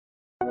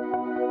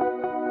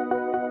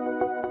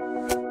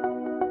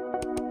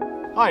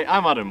Hi,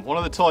 I'm Adam, one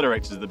of the tour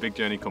directors of the Big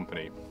Journey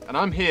company, and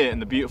I'm here in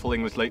the beautiful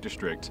English Lake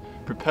District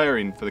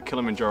preparing for the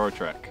Kilimanjaro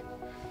trek.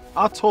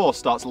 Our tour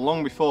starts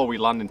long before we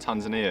land in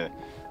Tanzania,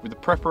 with the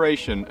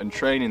preparation and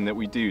training that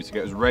we do to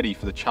get us ready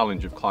for the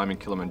challenge of climbing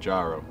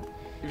Kilimanjaro.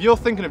 If you're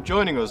thinking of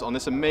joining us on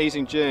this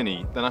amazing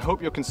journey, then I hope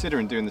you're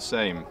considering doing the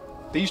same.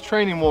 These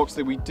training walks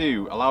that we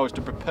do allow us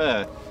to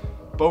prepare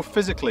both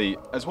physically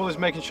as well as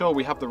making sure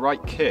we have the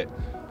right kit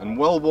and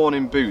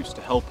well-worn-in boots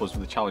to help us with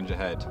the challenge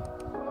ahead.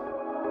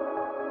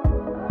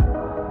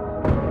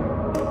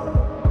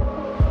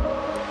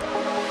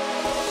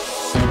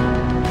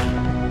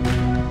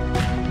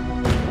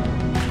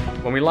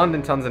 When we land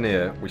in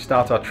Tanzania, we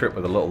start our trip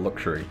with a little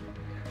luxury.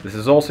 This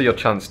is also your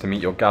chance to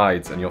meet your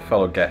guides and your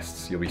fellow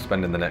guests you'll be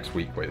spending the next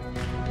week with.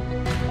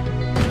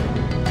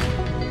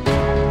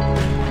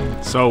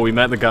 So we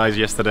met the guys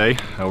yesterday.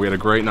 We had a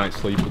great night's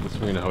sleep at the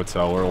Serena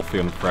Hotel. We're all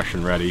feeling fresh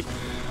and ready.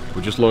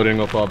 We're just loading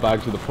up our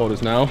bags with the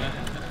porters now.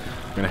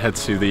 We're going to head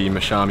to the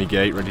Mashami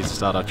Gate, ready to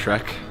start our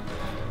trek.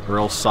 We're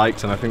all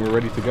psyched and I think we're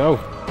ready to go.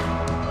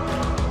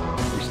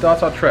 We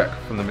start our trek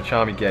from the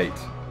Mashami Gate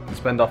and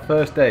spend our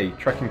first day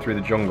trekking through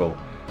the jungle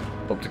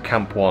up to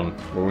Camp 1,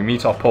 where we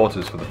meet our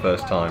porters for the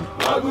first time.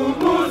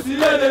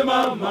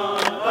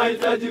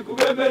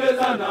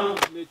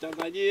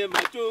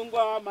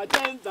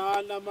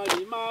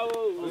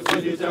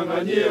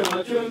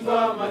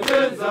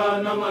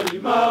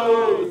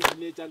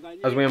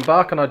 As we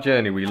embark on our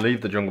journey, we leave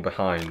the jungle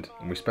behind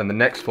and we spend the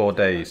next 4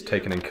 days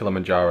taking in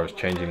Kilimanjaro's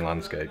changing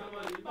landscape.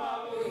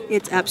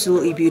 It's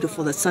absolutely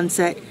beautiful. The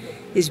sunset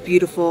is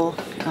beautiful.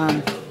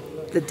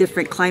 The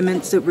different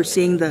climates that we're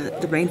seeing, the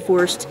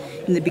rainforest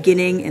in the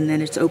beginning, and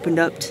then it's opened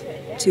up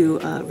to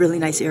a really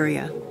nice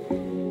area.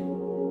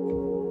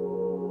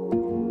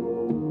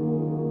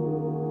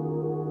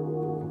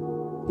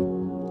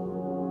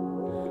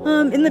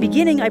 In the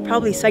beginning, I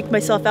probably psyched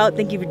myself out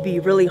thinking it would be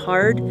really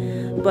hard,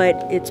 but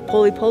it's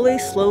poly-poly,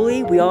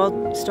 slowly. We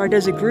all start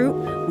as a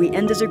group, we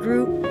end as a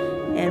group,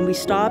 and we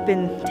stop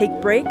and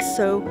take breaks,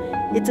 so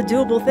it's a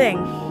doable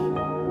thing.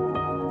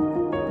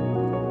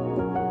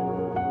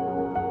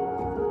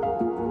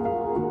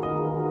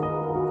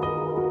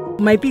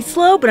 Might be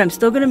slow, but I'm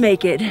still gonna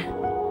make it.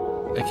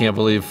 I can't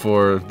believe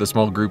for the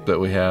small group that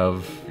we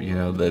have, you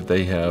know, that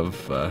they have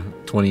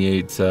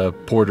 28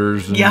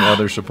 porters and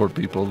other support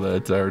people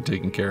that are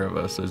taking care of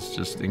us. It's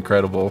just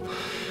incredible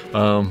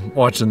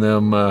watching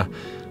them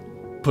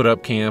put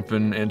up camp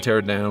and tear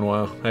it down.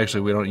 Well,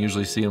 actually, we don't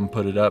usually see them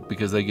put it up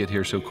because they get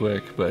here so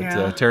quick,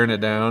 but tearing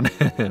it down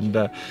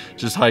and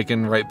just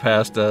hiking right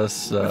past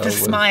us. With a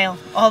smile,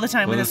 all the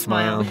time with a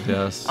smile.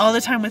 Yes. All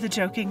the time with the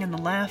joking and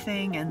the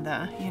laughing and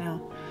the, you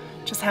know,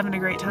 just having a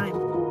great time.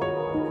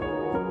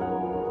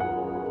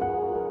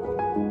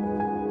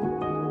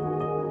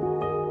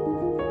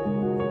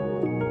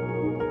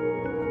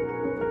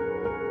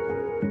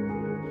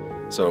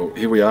 So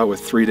here we are, we're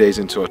 3 days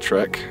into our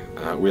trek.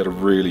 We had a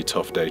really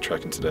tough day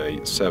trekking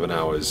today, 7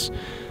 hours.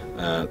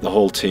 The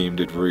whole team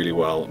did really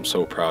well, I'm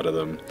so proud of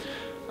them.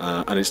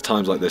 And it's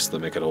times like this that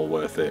make it all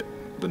worth it.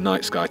 The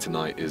night sky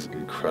tonight is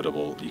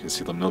incredible. You can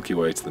see the Milky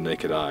Way to the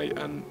naked eye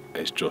and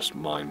it's just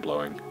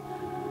mind-blowing.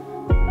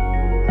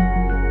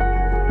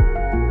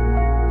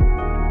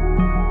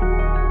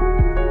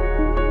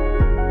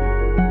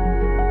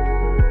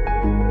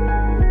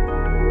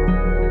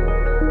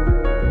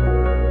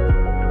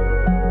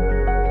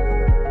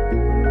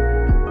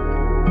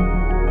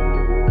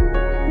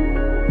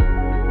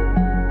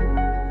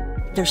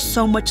 There's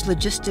so much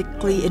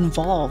logistically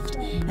involved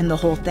in the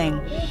whole thing.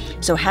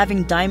 So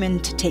having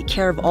Diamond to take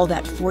care of all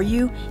that for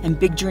you and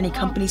Big Journey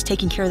companies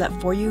taking care of that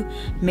for you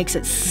makes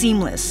it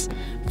seamless.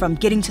 From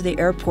getting to the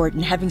airport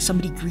and having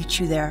somebody greet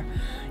you there,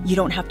 you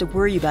don't have to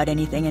worry about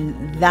anything,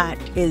 and that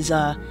is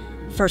a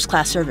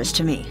first-class service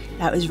to me.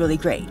 That was really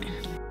great.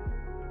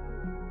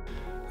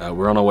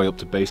 We're on our way up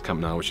to base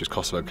camp now, which is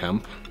Kosovo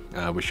Camp.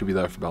 We should be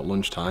there for about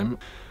lunchtime.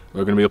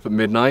 We're going to be up at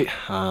midnight,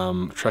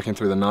 trekking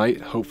through the night,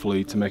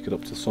 hopefully to make it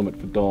up to summit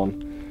for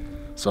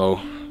dawn. So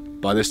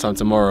by this time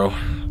tomorrow,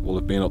 we'll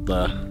have been up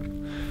there.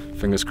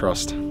 Fingers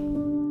crossed.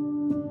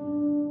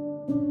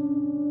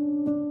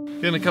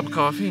 Getting a cup of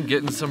coffee and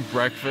getting some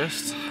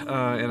breakfast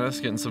in us,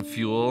 getting some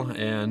fuel,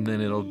 and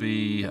then it'll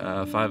be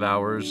 5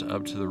 hours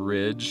up to the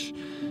ridge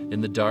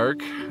in the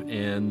dark,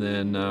 and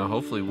then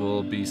hopefully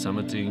we'll be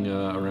summiting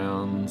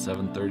around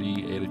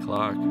 7:30, 8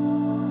 o'clock.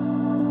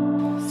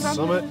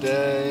 Summit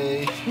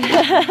day!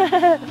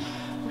 How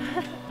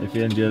you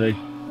feeling, Julie?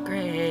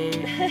 Great.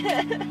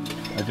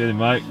 How you feeling,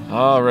 Mike?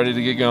 Oh, ready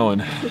to get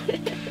going.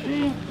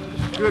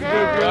 Good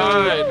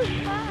ride!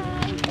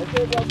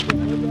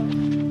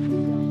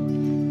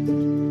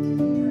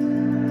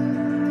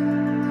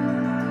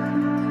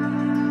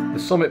 The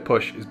summit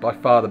push is by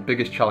far the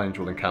biggest challenge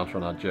we'll encounter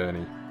on our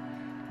journey.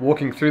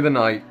 Walking through the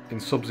night in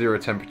sub-zero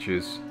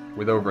temperatures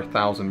with over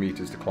 1,000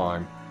 meters to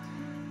climb.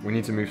 We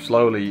need to move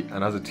slowly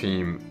and as a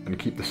team and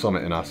keep the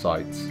summit in our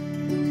sights.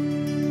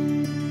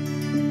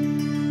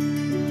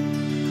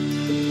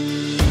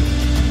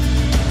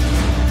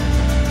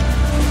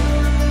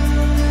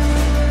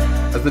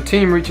 As As the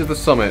team reaches the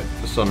summit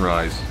for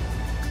sunrise,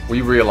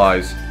 we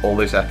realise all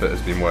this effort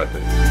has been worth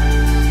it.